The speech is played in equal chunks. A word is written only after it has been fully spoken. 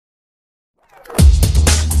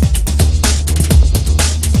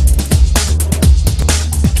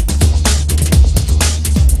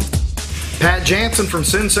Jansen from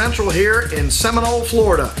Sin Central here in Seminole,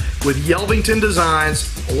 Florida with Yelvington Designs.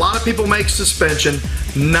 A lot of people make suspension.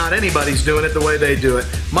 Not anybody's doing it the way they do it.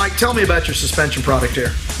 Mike, tell me about your suspension product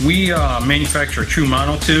here. We manufacture a true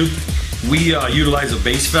monotube. We utilize a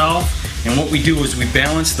base valve, and what we do is we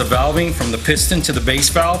balance the valving from the piston to the base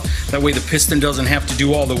valve. That way the piston doesn't have to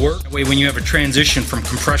do all the work. That way when you have a transition from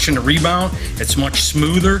compression to rebound, it's much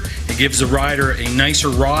smoother. It gives the rider a nicer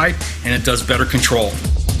ride, and it does better control.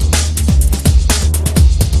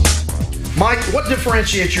 Mike, what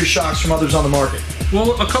differentiates your shocks from others on the market?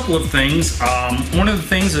 Well, a couple of things. One of the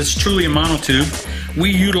things is truly a monotube. We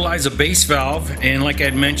utilize a base valve, and like I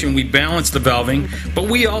had mentioned, we balance the valving, but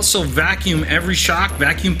we also vacuum every shock,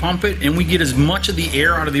 vacuum pump it, and we get as much of the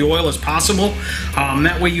air out of the oil as possible.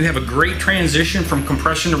 That way you have a great transition from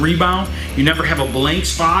compression to rebound. You never have a blank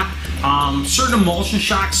spot. Certain emulsion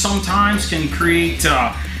shocks sometimes can create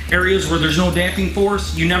areas where there's no damping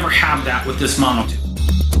force. You never have that with this monotube.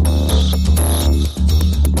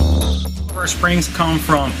 Our springs come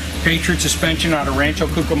from Patriot Suspension out of Rancho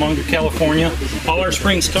Cucamonga, California. All our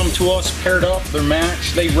springs come to us paired up, they're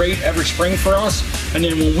matched, they rate every spring for us, and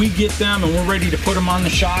then when we get them and we're ready to put them on the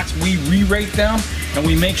shocks, we re-rate them and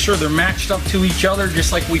we make sure they're matched up to each other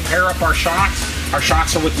just like we pair up our shocks. Our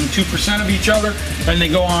shocks are within 2% of each other, and they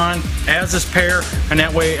go on as this pair, and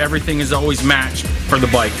that way everything is always matched for the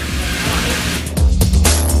bike.